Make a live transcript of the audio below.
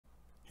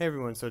Hey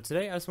everyone, so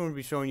today I just want to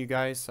be showing you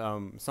guys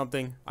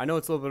something. I know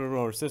it's a little bit of an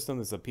older system.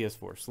 This is a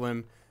PS4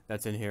 Slim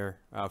that's in here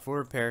for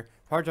repair.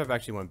 Hard drive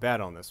actually went bad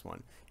on this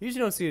one. You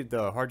usually don't see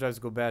the hard drives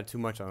go bad too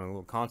much on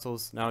little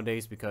consoles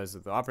nowadays because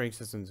the operating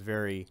system is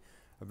very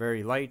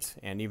light,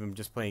 and even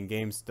just playing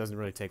games doesn't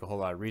really take a whole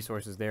lot of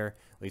resources there,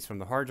 at least from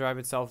the hard drive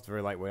itself. It's a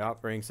very lightweight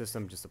operating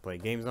system just to play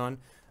games on.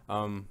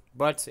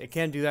 But it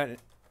can do that,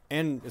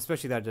 and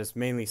especially that just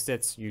mainly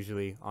sits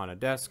usually on a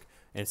desk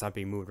and it's not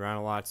being moved around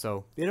a lot,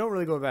 so they don't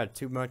really go bad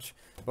too much.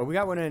 But we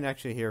got one in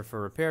actually here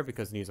for repair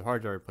because it needs a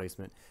hard drive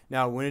replacement.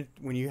 Now when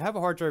you have a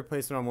hard drive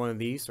replacement on one of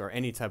these or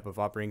any type of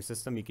operating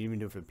system, you can even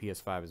do it for the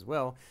PS5 as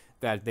well,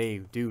 that they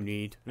do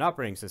need an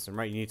operating system,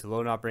 right? You need to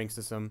load an operating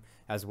system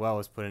as well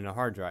as put in a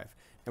hard drive.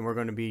 And we're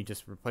going to be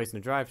just replacing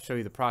the drive, show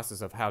you the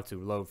process of how to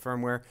load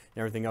firmware and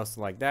everything else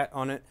like that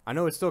on it. I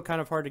know it's still kind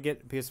of hard to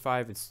get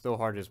PS5. It's still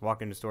hard to just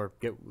walk in the store,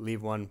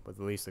 leave one with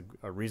at least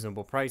a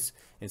reasonable price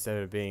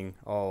instead of being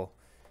all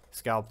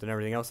scalped and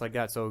everything else like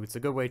that. So it's a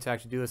good way to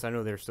actually do this. I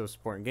know they're still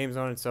supporting games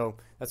on it, so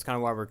that's kind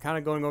of why we're kind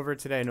of going over it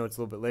today. I know it's a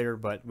little bit later,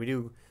 but we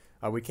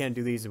can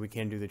do these, and we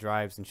can do the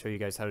drives and show you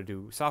guys how to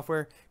do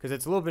software, because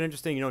it's a little bit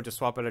interesting. You don't just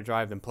swap out a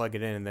drive, then plug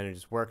it in, and then it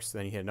just works.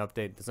 Then you hit an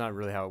update. That's not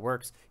really how it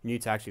works. You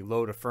need to actually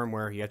load a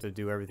firmware. You have to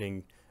do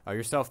everything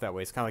yourself that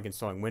way. It's kind of like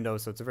installing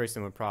Windows, so it's a very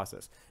similar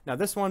process. Now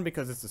this one,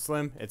 because it's a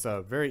Slim, it's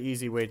a very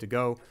easy way to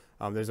go.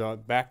 There's a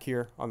back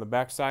here on the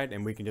back side,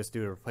 and we can just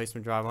do a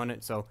replacement drive on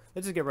it. So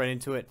let's just get right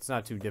into it. It's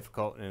not too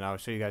difficult, and I'll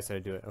show you guys how to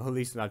do it. At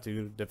least not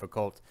too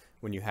difficult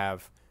when you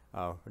have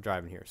a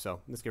drive in here.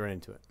 So let's get right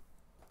into it.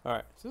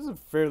 Alright, so this is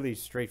fairly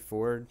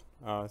straightforward.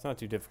 It's not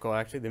too difficult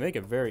actually. They make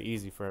it very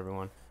easy for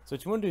everyone. So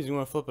what you want to do is you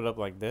want to flip it up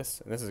like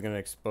this, and this is going to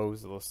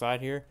expose the little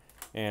side here.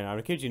 And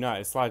I'm kid you not,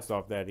 it slides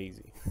off that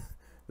easy.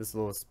 This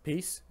little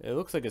piece, it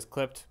looks like it's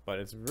clipped, but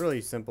it's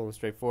really simple,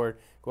 straightforward.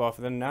 Go off,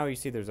 and then now you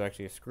see there's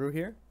actually a screw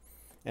here,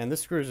 and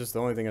this screw is just the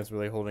only thing that's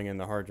really holding in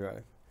the hard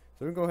drive.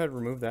 So we can go ahead and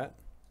remove that.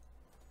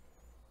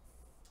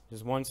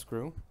 Just one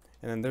screw,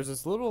 and then there's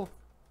this little,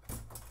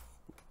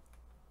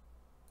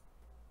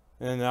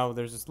 and then now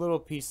there's this little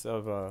piece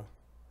of I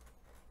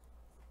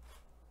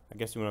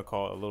guess you want to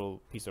call it a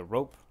little piece of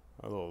rope,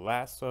 a little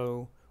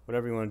lasso,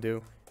 whatever you want to do.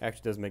 It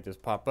actually does make this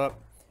pop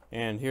up,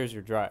 and here's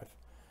your drive.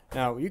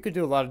 Now you could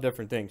do a lot of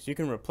different things. You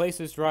can replace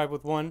this drive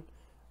with one,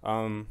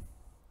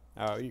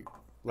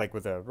 like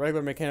with a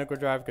regular mechanical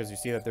drive, because you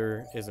see that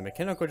there is a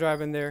mechanical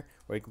drive in there,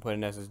 or you can put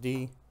an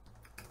SSD.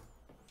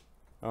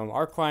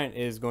 Our client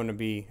is going to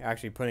be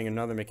actually putting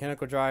another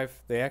mechanical drive.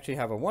 They actually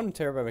have a 1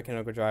 terabyte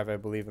mechanical drive, I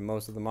believe, in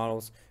most of the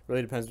models.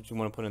 Really depends what you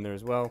want to put in there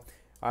as well.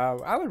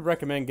 I would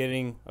recommend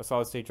getting a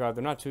solid state drive.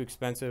 They're not too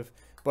expensive,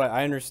 but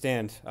I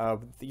understand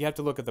you have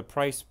to look at the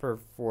price for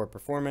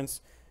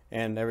performance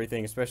and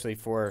everything, especially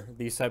for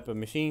these type of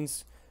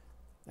machines.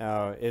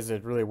 Is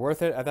it really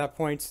worth it at that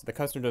point? The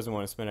customer doesn't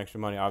want to spend extra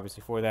money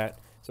obviously for that,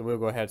 so we'll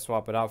go ahead and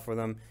swap it out for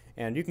them,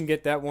 and you can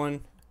get that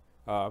one.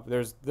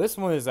 This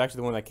one is actually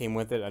the one that came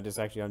with it. I just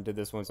actually undid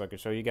this one so I could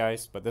show you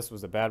guys, but this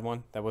was the bad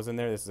one that was in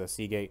there. This is a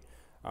Seagate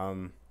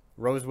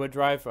Rosewood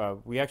drive.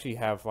 We actually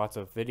have lots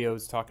of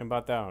videos talking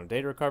about that on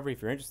data recovery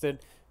if you're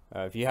interested.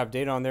 If you have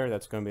data on there,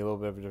 that's going to be a little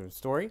bit of a different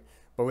story.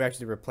 But we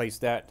actually replaced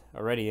that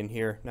already in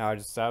here. Now I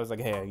was like,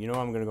 hey, you know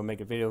what? I'm going to go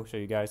make a video, show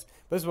you guys.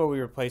 But this is what we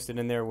replaced it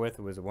in there with.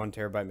 It was a 1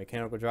 terabyte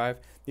mechanical drive.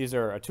 These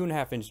are a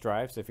 2.5 inch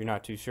drives, if you're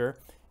not too sure.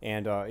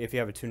 And if you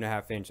have a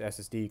 2.5 inch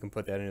SSD, you can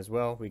put that in as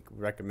well. We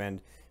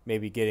recommend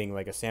maybe getting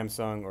like a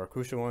Samsung or a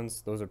Crucial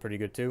ones. Those are pretty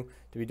good too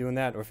to be doing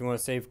that. Or if you want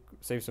to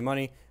save some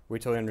money, we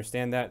totally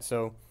understand that.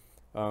 So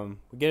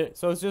we get it.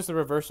 So it's just a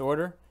reverse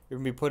order. You're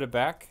going to be put it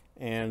back,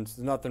 and there's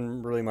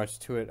nothing really much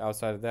to it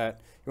outside of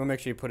that. You want to make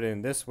sure you put it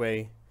in this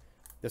way.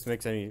 This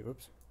makes any,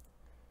 oops.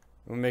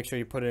 We'll make sure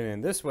you put it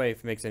in this way if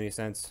it makes any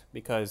sense,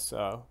 because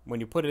when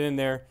you put it in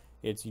there,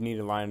 you need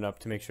to line it up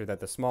to make sure that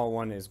the small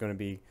one is going to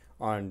be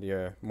on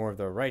the more of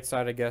the right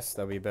side, I guess.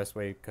 That'll be the best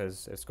way,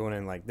 because it's going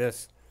in like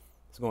this.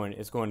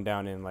 It's going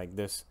down in like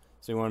this.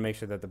 So you want to make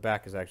sure that the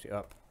back is actually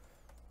up.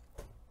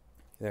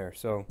 There.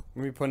 So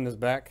we'll be putting this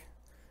back,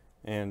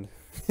 and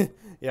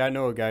yeah, I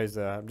know, guys.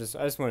 I just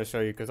want to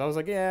show you, because I was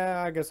like,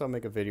 yeah, I guess I'll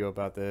make a video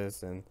about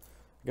this, and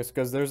I guess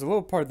because there's a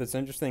little part that's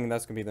interesting, and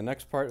that's gonna be the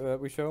next part that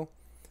we show,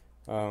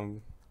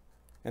 and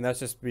that's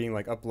just being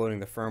like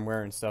uploading the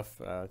firmware and stuff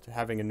to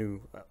having a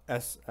new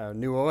OS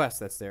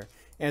that's there,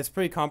 and it's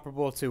pretty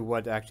comparable to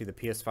what actually the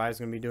PS5 is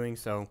gonna be doing.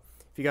 So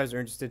if you guys are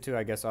interested too,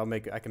 I guess I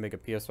can make a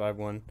PS5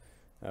 one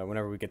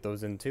whenever we get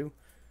those in too.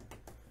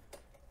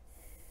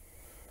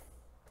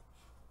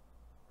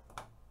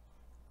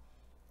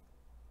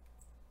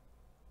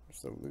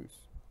 They're so loose.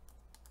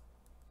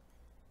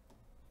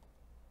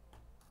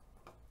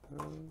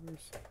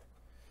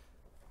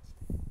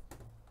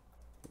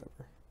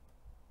 Whatever.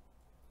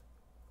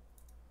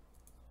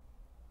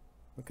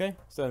 Okay,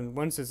 so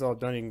once it's all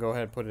done, you can go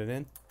ahead and put it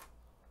in.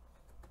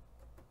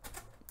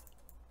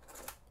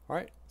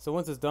 Alright, so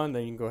once it's done,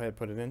 then you can go ahead and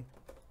put it in.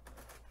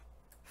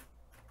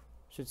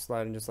 Should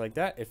slide in just like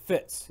that. It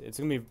fits. It's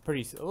gonna be a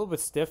little bit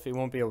stiff. It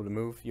won't be able to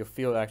move. You'll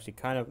feel it actually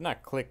kind of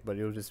not click, but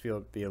you'll just feel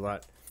it be a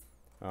lot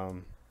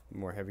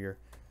more heavier,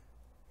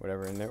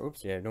 whatever in there.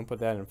 Oops, yeah, don't put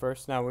that in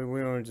first. Now we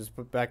want to just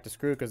put back the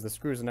screw, because the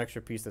screw is an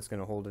extra piece that's going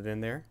to hold it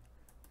in there.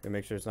 And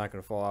make sure it's not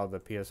going to fall out of the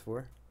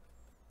PS4.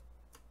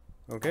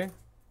 Okay.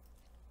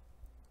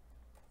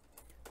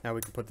 Now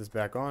we can put this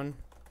back on.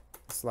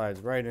 It slides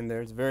right in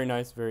there. It's very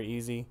nice, very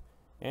easy.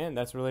 And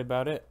that's really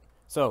about it.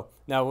 So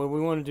now what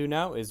we want to do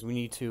now is we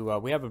need to,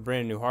 we have a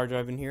brand new hard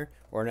drive in here,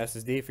 or an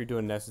SSD. If you're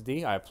doing an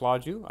SSD, I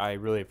applaud you. I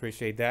really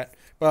appreciate that.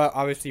 But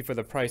obviously for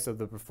the price of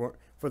the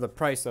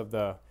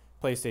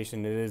PlayStation,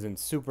 it isn't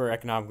super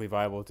economically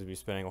viable to be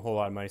spending a whole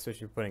lot of money, especially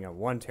if you're putting a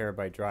 1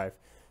 terabyte drive.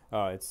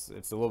 It's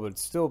a little bit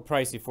still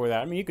pricey for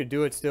that. I mean, you could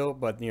do it still,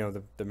 but you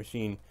know, the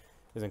machine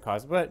isn't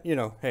cost. But you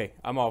know, hey,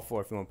 I'm all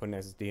for it if you want to put an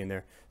SSD in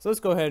there. So let's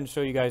go ahead and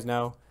show you guys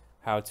now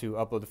how to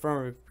upload the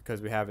firmware,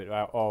 because we have it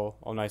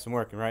all nice and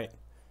working, right?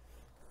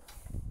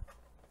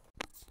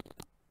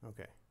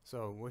 Okay,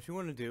 so what you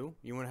want to do,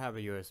 you want to have a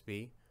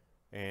USB,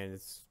 and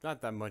it's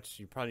not that much.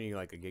 You probably need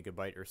like a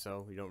gigabyte or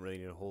so. You don't really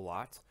need a whole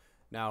lot.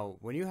 Now,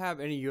 when you have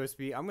any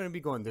USB, I'm going to be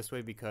going this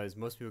way because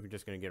most people are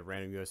just going to get a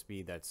random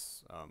USB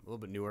that's a little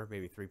bit newer,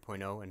 maybe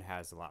 3.0, and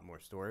has a lot more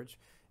storage.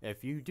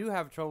 If you do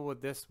have trouble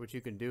with this, what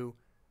you can do,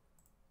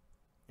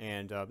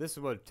 and this is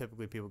what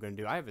typically people are going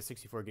to do. I have a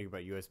 64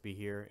 gigabyte USB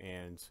here,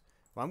 and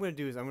what I'm going to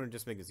do is I'm going to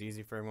just make this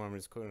easy for everyone. I'm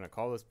just going to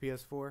call this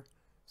PS4.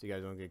 So you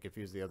guys don't get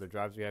confused with the other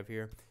drives we have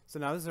here. So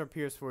now this is our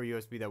PS4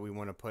 USB that we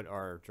want to put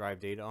our drive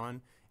data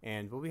on.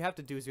 And what we have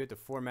to do is we have to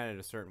format it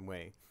a certain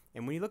way.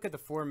 And when you look at the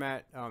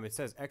format, it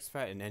says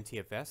exFAT and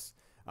NTFS.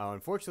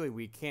 Unfortunately,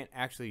 we can't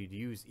actually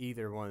use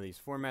either one of these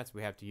formats.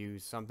 We have to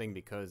use something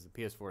because the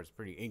PS4 is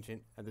pretty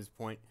ancient at this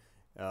point.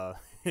 And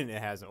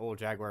it has an old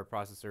Jaguar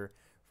processor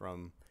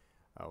from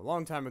a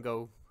long time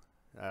ago.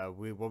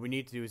 What we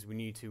need to do is we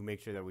need to make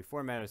sure that we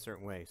format it a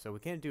certain way. So we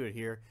can't do it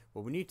here.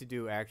 What we need to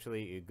do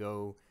actually is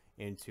go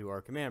into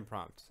our command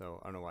prompt.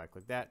 So I don't know why I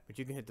clicked that, but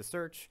you can hit the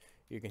search,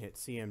 you can hit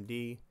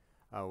CMD,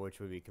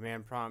 which would be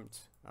command prompt.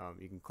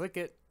 You can click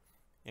it,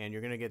 and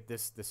you're gonna get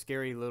the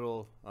scary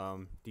little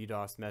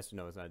DDoS message.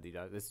 No, it's not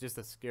DDoS. It's just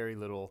a scary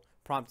little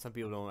prompt some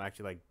people don't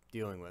actually like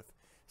dealing with.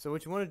 So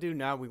what you want to do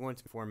now, we want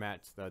to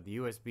format the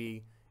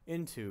USB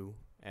into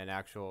an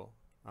actual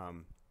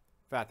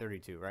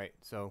FAT32, right?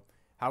 So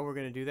how we're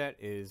gonna do that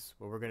is,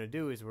 what we're gonna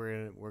do is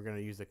we're gonna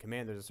use the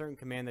command. There's a certain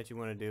command that you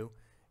want to do,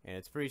 and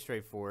it's pretty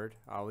straightforward.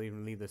 I'll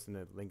even leave this in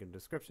the link in the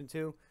description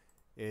too.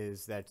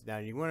 Is that now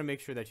you want to make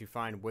sure that you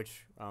find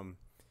which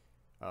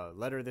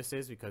letter this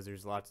is, because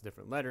there's lots of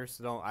different letters.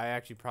 So I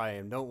actually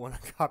probably don't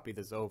want to copy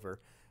this over.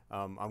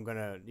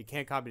 You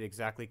can't copy it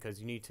exactly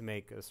because you need to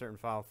make a certain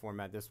file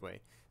format this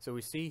way. So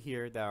we see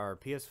here that our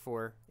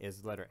PS4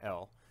 is letter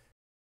L.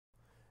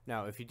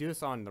 Now if you do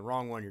this on the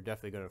wrong one, you're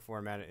definitely going to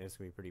format it and it's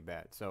going to be pretty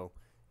bad. So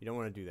you don't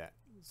want to do that.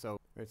 So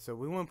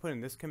we want to put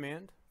in this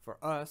command. For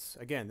us,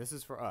 again, this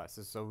is for us.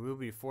 So we'll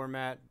be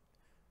format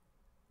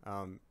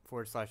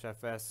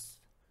 /fs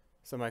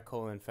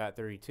semicolon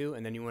FAT32,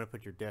 and then you want to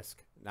put your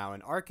disk. Now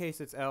in our case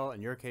it's L,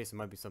 in your case it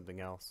might be something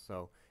else.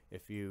 So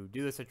if you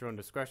do this at your own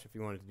discretion, if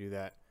you wanted to do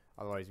that,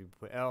 otherwise you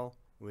put L,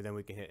 then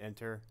we can hit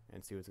enter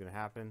and see what's going to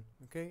happen.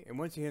 Okay, and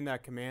once you hit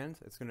that command,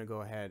 it's going to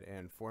go ahead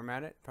and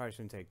format it. Probably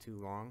shouldn't take too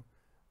long,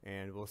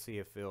 and we'll see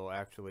if it'll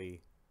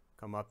actually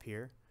come up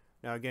here.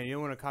 Now again, you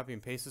don't want to copy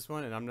and paste this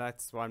one, and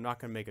that's why I'm not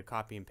going to make a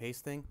copy and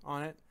paste thing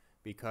on it,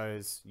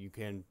 because you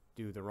can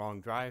do the wrong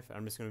drive.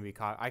 I'm just going to be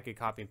I could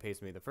copy and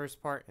paste maybe the first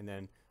part, and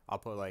then I'll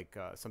put like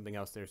something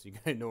else there, so you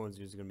guys, no one's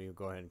just going to be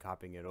go ahead and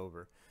copying it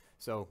over.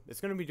 So it's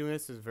going to be doing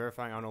this is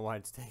verifying. I don't know why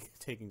it's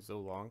taking so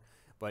long,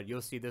 but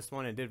you'll see this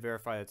one. It did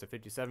verify it's a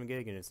 57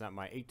 gig, and it's not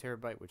my 8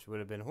 terabyte, which would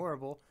have been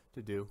horrible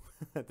to do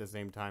at the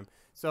same time.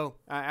 So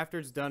after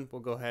it's done,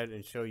 we'll go ahead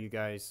and show you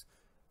guys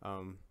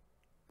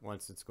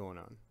once it's going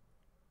on.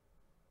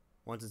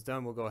 Once it's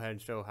done, we'll go ahead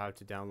and show how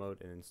to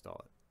download and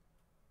install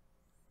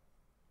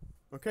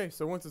it. Okay,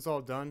 so once it's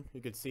all done,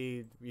 you can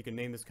see, you can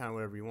name this kind of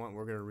whatever you want.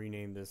 We're going to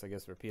rename this, I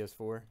guess, for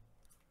PS4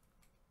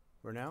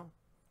 for now.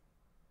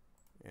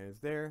 And it's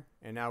there.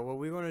 And now what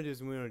we want to do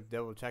is we want to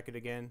double check it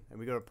again. And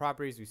we go to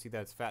properties, we see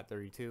that's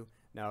FAT32.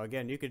 Now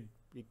again,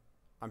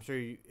 I'm sure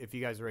if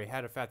you guys already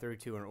had a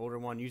FAT32 or an older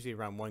one, usually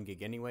around 1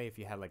 gig anyway. If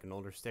you had like an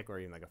older stick or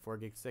even like a 4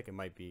 gig stick, it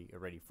might be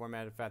already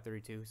formatted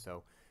FAT32.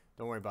 So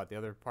don't worry about the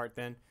other part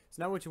then.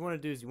 So now what you want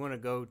to do is you want to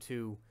go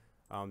to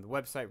the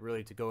website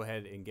really to go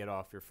ahead and get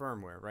off your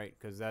firmware, right?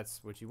 Because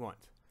that's what you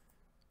want.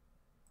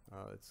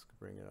 Let's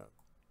bring it up.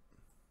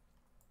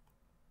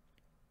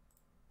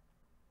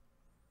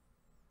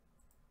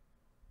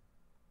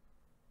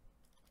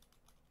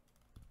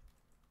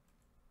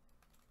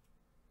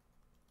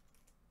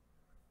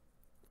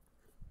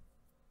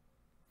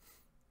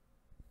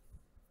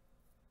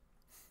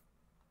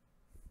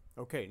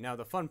 Okay, now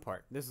the fun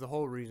part. This is the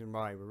whole reason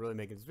why we're really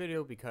making this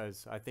video,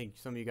 because I think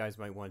some of you guys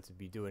might want to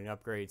be doing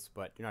upgrades,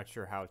 but you're not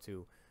sure how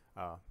to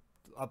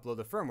upload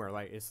the firmware.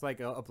 Like it's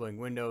like uploading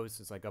Windows,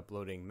 it's like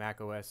uploading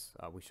Mac OS.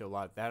 We show a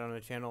lot of that on the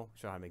channel.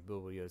 Show how to make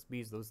buildable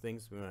USBs, those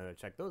things. We want to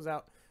check those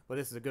out, but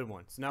this is a good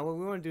one. So now what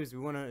we want to do is we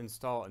want to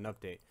install an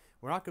update.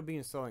 we're not going to be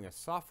installing a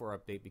software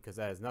update because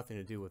that has nothing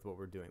to do with what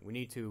we're doing. We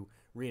need to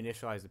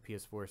reinitialize the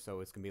PS4,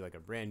 so it's going to be like a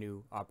brand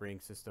new operating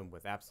system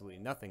with absolutely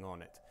nothing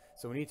on it.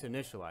 So we need to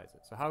initialize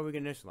it. So how are we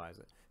going to initialize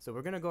it? So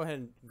we're going to go ahead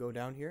and go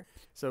down here.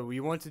 So we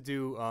want to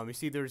do, you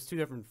see there's two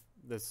different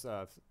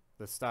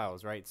the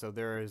styles, right? So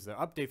there is the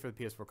update for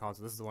the PS4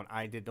 console. This is the one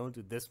I did. Don't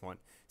do this one.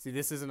 See,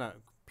 this isn't a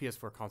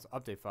PS4 console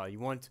update file. You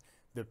want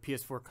the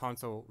PS4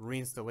 console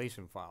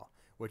reinstallation file,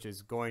 which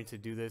is going to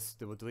do this.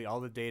 It will delete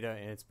all the data,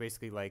 and it's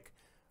basically like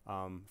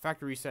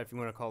factory reset, if you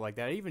want to call it like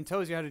that. It even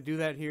tells you how to do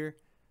that here.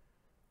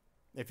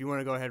 If you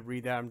want to go ahead and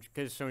read that, I'm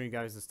just showing you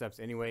guys the steps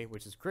anyway,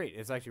 which is great.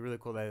 It's actually really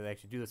cool that they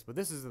actually do this, but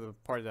this is the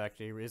part that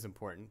actually is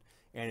important,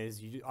 and is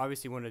you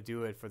obviously want to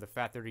do it for the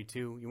FAT32.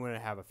 You want to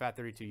have a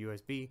FAT32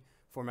 USB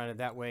formatted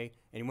that way,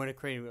 and you want to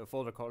create a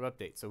folder called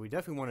update. So we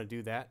definitely want to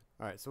do that.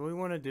 All right, so what we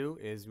want to do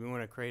is we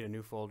want to create a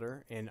new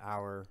folder in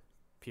our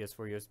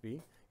PS4 USB.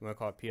 You want to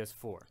call it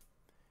PS4.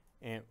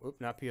 And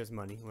not PS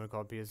Money. You want to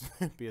call it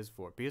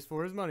PS4.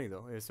 PS4 is money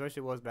though,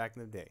 especially was back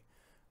in the day.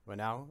 But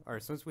now, or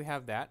since we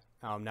have that,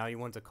 now you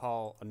want to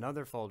call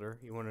another folder.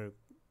 You want to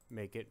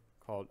make it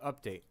called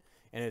Update,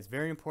 and it's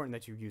very important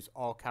that you use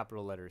all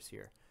capital letters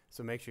here.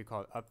 So make sure you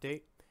call it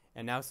Update.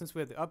 And now, since we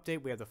have the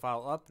update, we have the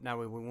file up. Now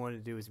what we want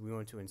to do is we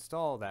want to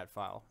install that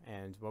file.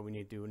 And what we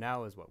need to do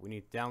now is what we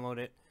need to download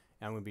it.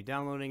 And I'm going to be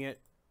downloading it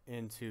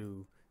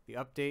into the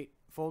update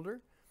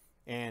folder.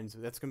 And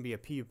that's going to be a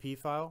PUP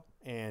file,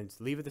 and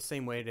leave it the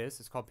same way it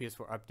is. It's called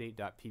PS4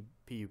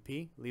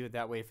 update.pup. Leave it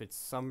that way. If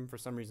it's for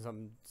some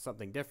reason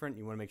something different,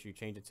 you want to make sure you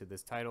change it to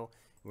this title.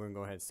 We're going to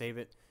go ahead and save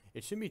it.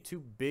 It shouldn't be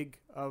too big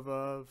of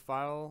a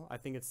file. I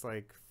think it's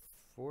like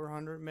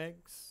 400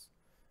 megs.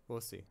 We'll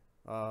see.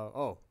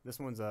 Oh, this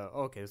one's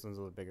okay, this one's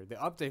a little bigger. The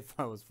update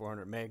file was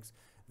 400 megs.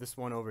 This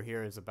one over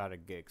here is about a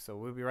gig. So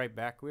we'll be right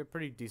back. We have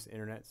pretty decent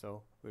internet,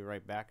 so we'll be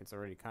right back. It's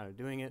already kind of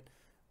doing it,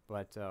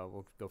 but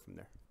we'll go from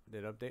there.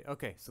 Did update?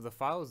 Okay, so the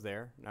file is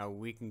there. Now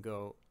we can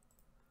go.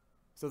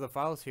 So the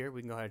file is here.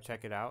 We can go ahead and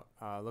check it out.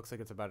 Looks like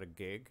it's about a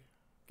gig,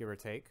 give or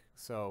take.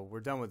 So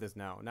we're done with this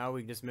now. Now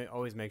we just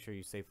always make sure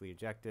you safely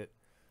eject it.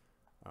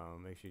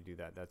 Make sure you do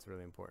that. That's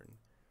really important.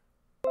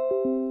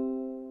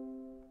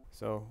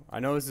 So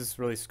I know this is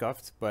really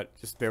scuffed, but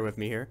just bear with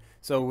me here.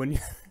 So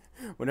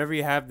whenever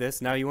you have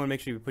this, now you want to make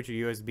sure you put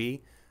your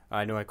USB.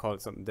 I know I called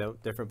it something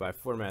different, but I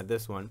formatted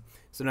this one.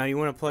 So now you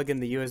want to plug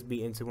in the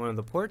USB into one of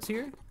the ports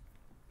here.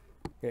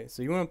 Okay,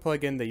 so you want to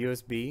plug in the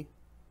USB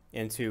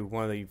into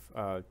one of the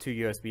two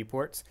USB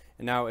ports.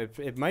 And now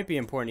it might be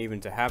important even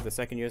to have the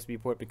second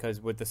USB port,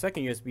 because what the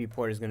second USB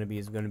port is going to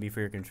be for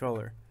your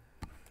controller.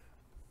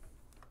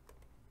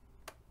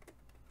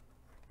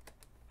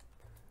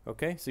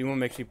 Okay, so you want to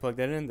make sure you plug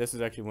that in. This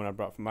is actually one I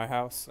brought from my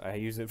house. I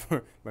use it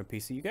for my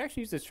PC. You can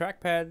actually use this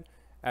trackpad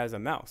as a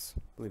mouse,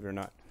 believe it or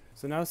not.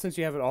 So now since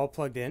you have it all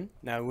plugged in,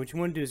 now what you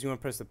want to do is you want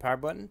to press the power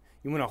button.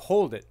 You want to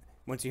hold it.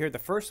 Once you hear the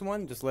first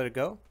one, just let it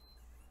go.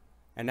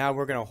 And now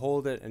we're going to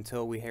hold it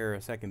until we hear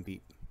a second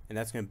beep. And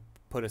that's going to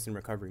put us in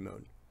recovery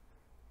mode.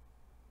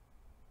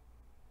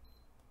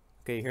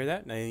 Okay, you hear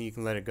that? Now you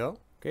can let it go.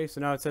 Okay, so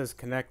now it says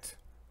connect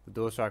the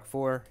DualShock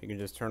 4. You can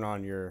just turn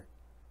on your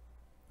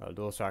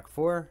DualShock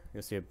 4.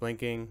 You'll see it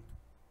blinking.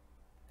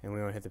 And we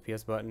want to hit the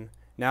PS button.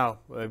 Now,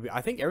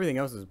 I think everything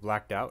else is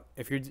blacked out.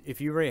 If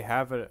you already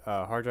have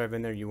a hard drive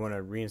in there, you want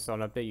to reinstall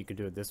an update, you can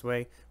do it this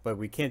way. But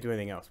we can't do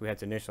anything else. We had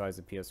to initialize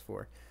the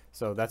PS4.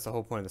 So that's the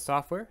whole point of the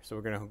software. So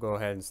we're going to go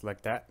ahead and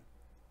select that.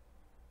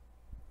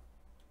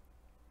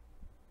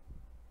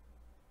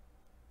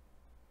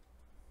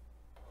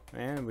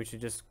 And we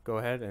should just go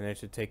ahead and it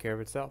should take care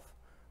of itself.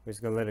 We're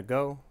just going to let it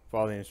go,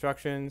 follow the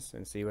instructions,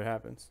 and see what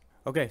happens.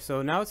 Okay,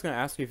 so now it's going to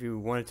ask you if you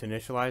wanted to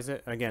initialize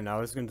it. Again,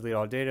 now it's going to delete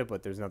all data,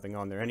 but there's nothing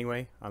on there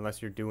anyway.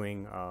 Unless you're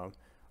doing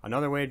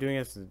another way of doing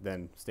it,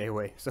 then stay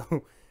away. So,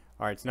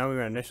 alright, so now we're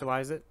going to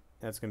initialize it.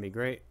 That's going to be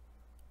great.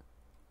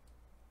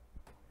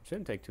 It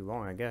shouldn't take too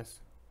long, I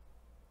guess.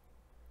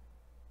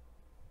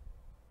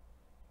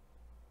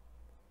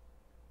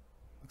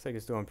 Looks like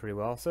it's doing pretty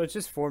well. So it's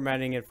just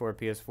formatting it for a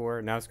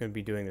PS4. Now it's going to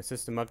be doing the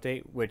system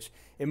update, which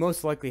it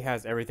most likely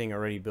has everything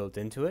already built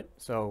into it.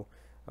 So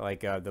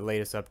like the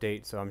latest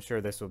update, so I'm sure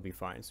this will be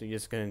fine. So you're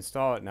just going to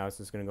install it. Now it's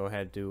just going to go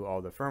ahead and do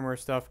all the firmware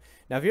stuff.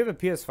 Now if you have a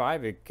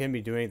PS5, it can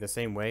be doing it the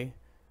same way.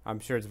 I'm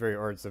sure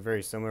it's a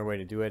very similar way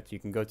to do it. You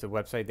can go to the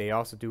website. They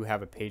also do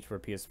have a page for a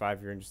PS5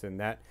 if you're interested in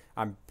that.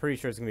 I'm pretty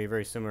sure it's going to be a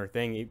very similar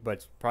thing,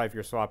 but probably if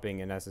you're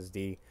swapping an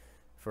SSD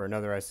for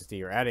another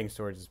SSD or adding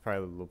storage, it's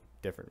probably a little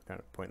different, kind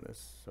of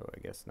pointless, so I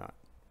guess not.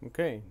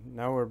 Okay,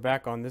 now we're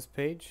back on this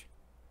page.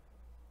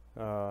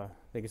 I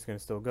think it's going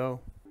to still go.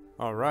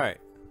 All right.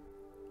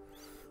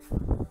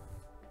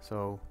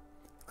 So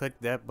click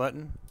that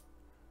button.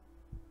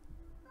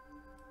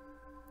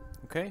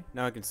 Okay,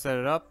 now I can set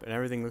it up and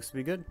everything looks to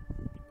be good.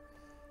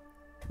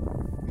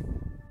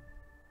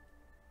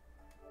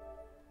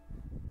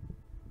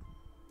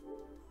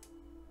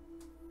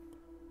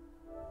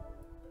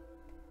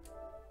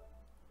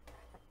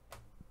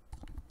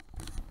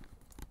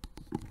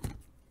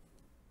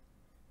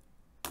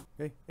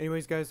 Okay,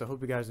 anyways guys, I hope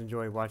you guys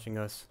enjoy watching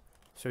us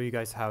show you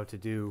guys how to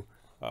do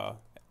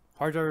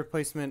hard drive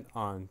replacement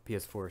on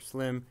PS4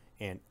 Slim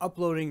and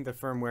uploading the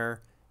firmware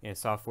and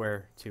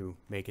software to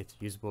make it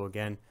usable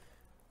again.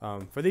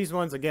 For these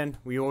ones, again,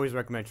 we always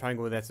recommend trying to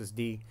go with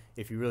SSD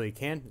if you really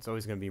can. It's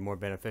always going to be more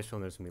beneficial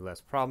and there's going to be less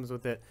problems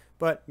with it.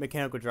 But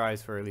mechanical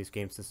drives for at least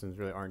game systems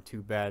really aren't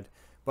too bad.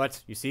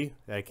 But you see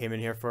that I came in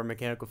here for a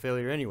mechanical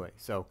failure anyway,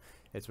 so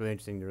it's really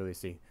interesting to really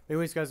see.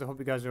 Anyways, guys, I hope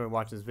you guys enjoyed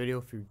watching this video.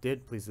 If you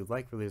did, please leave a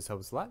like. Really does help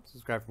us a lot.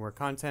 Subscribe for more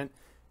content.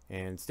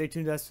 And stay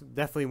tuned. That's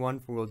definitely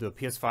one. We'll do a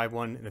PS5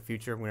 one in the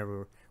future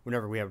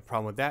whenever we have a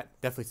problem with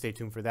that. Definitely stay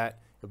tuned for that.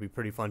 It'll be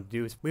pretty fun to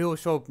do. We will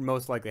show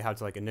most likely how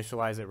to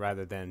initialize it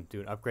rather than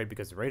do an upgrade,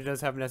 because the RAID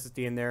does have an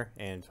SSD in there,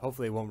 and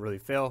hopefully it won't really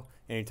fail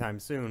anytime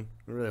soon.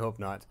 We really hope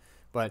not.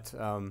 But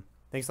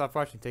thanks a lot for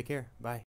watching. Take care. Bye.